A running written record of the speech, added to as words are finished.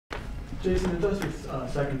Jason, it does your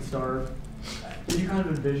second start. Did you kind of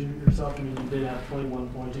envision yourself, I mean, you did have 21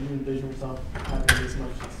 points, did you envision yourself having this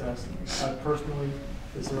much success personally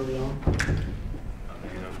this early on? I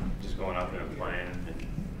mean, I'm just going out there and playing, and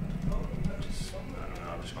just, I don't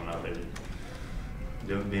know, I'm just going out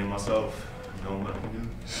there being myself, knowing what I can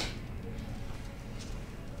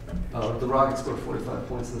do. The Rockets scored 45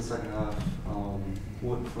 points in the second half.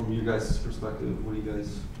 What, from you guys' perspective, what do you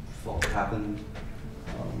guys thought happened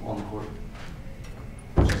on the court?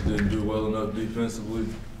 Just didn't do well enough defensively.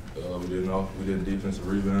 We didn't defensive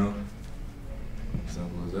rebound.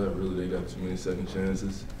 Simple as that. Really, they got too many second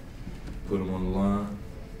chances. Put them on the line.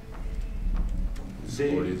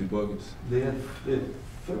 Scored easy buckets. They had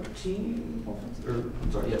 13 offensive, or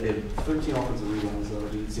I'm sorry, yeah, they had 13 offensive rebounds. Though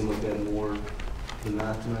it seemed like they had more than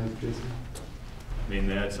that tonight, Jason. I mean,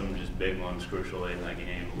 they had some just big ones crucial late in that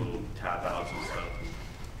game, little tap outs and stuff.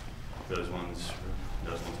 Those ones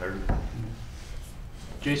hurt.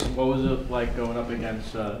 Jason, what was it like going up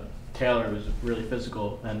against Taylor? It was really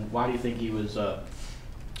physical, and why do you think he was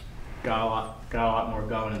got a lot more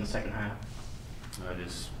going in the second half?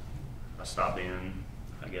 I stopped being,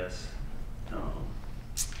 I guess. You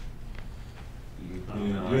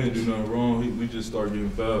didn't do nothing wrong. We just started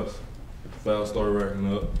getting fouls. The fouls started racking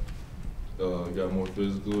up. Got more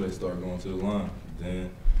physical. They started going to the line.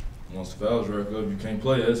 Then once the fouls rack up, you can't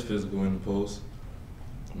play as physical in the post.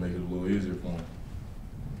 Make it a little easier for them.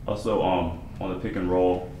 Also, on the pick and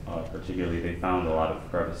roll, particularly, they found a lot of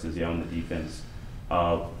crevices on the defense.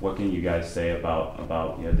 What can you guys say about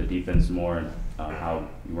the defense more and how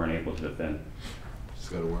you weren't able to defend? Just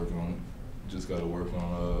got to work on it. Just got to work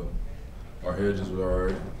on our hedges were all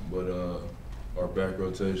right, but our back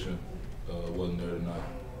rotation wasn't there tonight.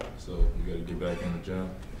 So we got to get back in the gym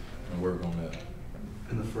and work on that.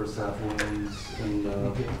 In the first half,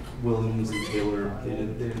 Williams and Taylor, they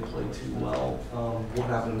didn't play too well. What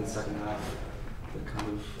happened in the second half that kind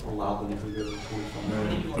of allowed them to go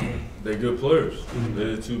 45? They're good players.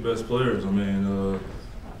 They're the two best players. I mean,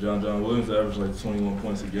 John Williams averaged like 21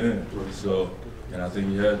 points a game. So, and I think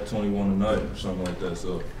he had 21 tonight or something like that.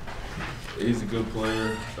 So he's a good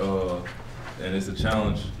player, and it's a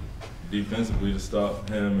challenge defensively to stop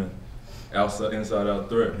him and inside out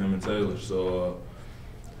threat, him and Taylor. So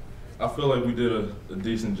I feel like we did a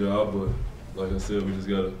decent job, but like I said, we just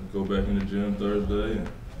got to go back in the gym Thursday and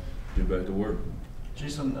get back to work.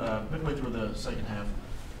 Jason, midway through the second half,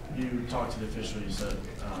 you talked to the official. You said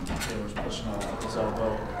Taylor was pushing on his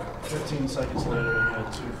elbow. 15 seconds later, you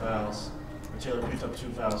had 2 fouls. Taylor picked up 2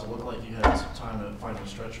 fouls. It looked like you had some time to finally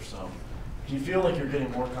stretch yourself. Do you feel like you're getting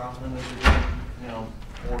more confident as you're getting,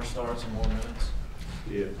 more starts and more minutes?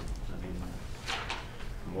 Yeah. I mean,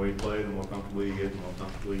 the more you play, the more comfortable you get,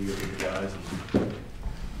 with the guys. And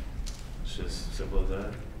it's just simple as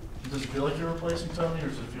that. Does it feel like you're replacing Tony, or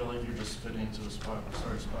does it feel like you're just fitting into a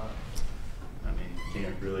starting spot? I mean, you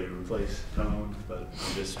can't really replace Tone, but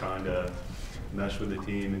I'm just trying to mesh with the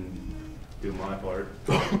team and do my part.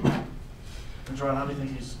 And Jaaron, how do you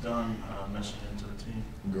think he's done meshing into the team?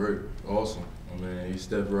 Great, awesome. I mean, he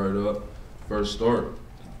stepped right up. First start,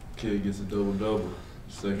 kid gets a double-double.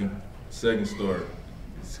 Second start,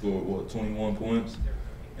 he scored 21 points,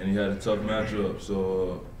 and he had a tough matchup.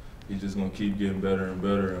 So he's just gonna keep getting better and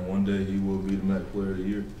better, and one day he will be the MAC Player of the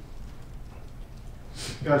Year.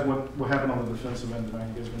 Guys, what happened on the defensive end tonight?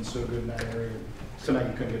 You guys have been so good in that area. Tonight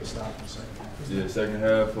you couldn't get a stop in the second half. Yeah, second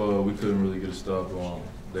half we couldn't really get a stop on.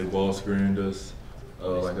 They ball screened us.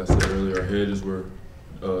 Like I said earlier, our hedges were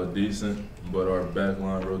decent, but our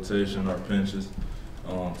backline rotation, our pinches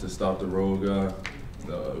to stop the road guy,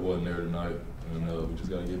 it wasn't there tonight, and we just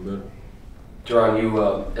got to get better. Jaaron, you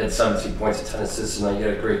had 17 points and 10 assists tonight. You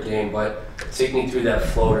had a great game, but take me through that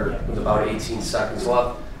floater with about 18 seconds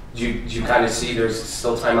left. Did you kind of see there's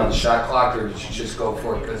still time on the shot clock, or did you just go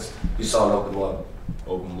for it because you saw an open look?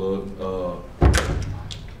 Open look.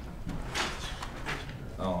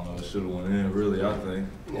 I don't know. It should have went in, really, I think.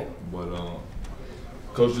 Yeah. But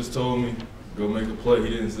coach just told me, go make a play. He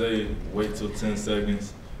didn't say wait till 10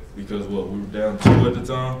 seconds because, we were down 2 at the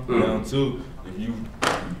time. Down 2. If you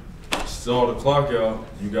saw the clock out,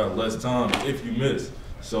 you got less time if you miss.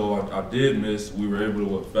 So I did miss. We were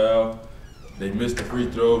able to foul. They missed the free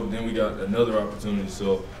throw. Then we got another opportunity.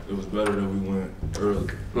 So it was better that we went early.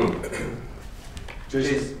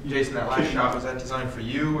 Jason, that last shot, was that designed for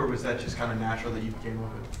you, or was that just kind of natural that you came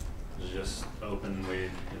open? It was just open.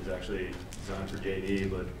 It was actually designed for JD,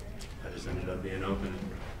 but I just ended up being open.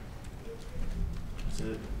 That's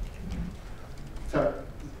it. So,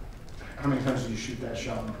 how many times did you shoot that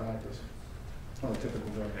shot in practice? On a typical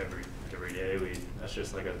day? Every day. That's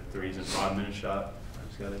just like a 3s and 5 minute shot.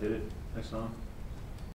 Just gotta hit it. Next time.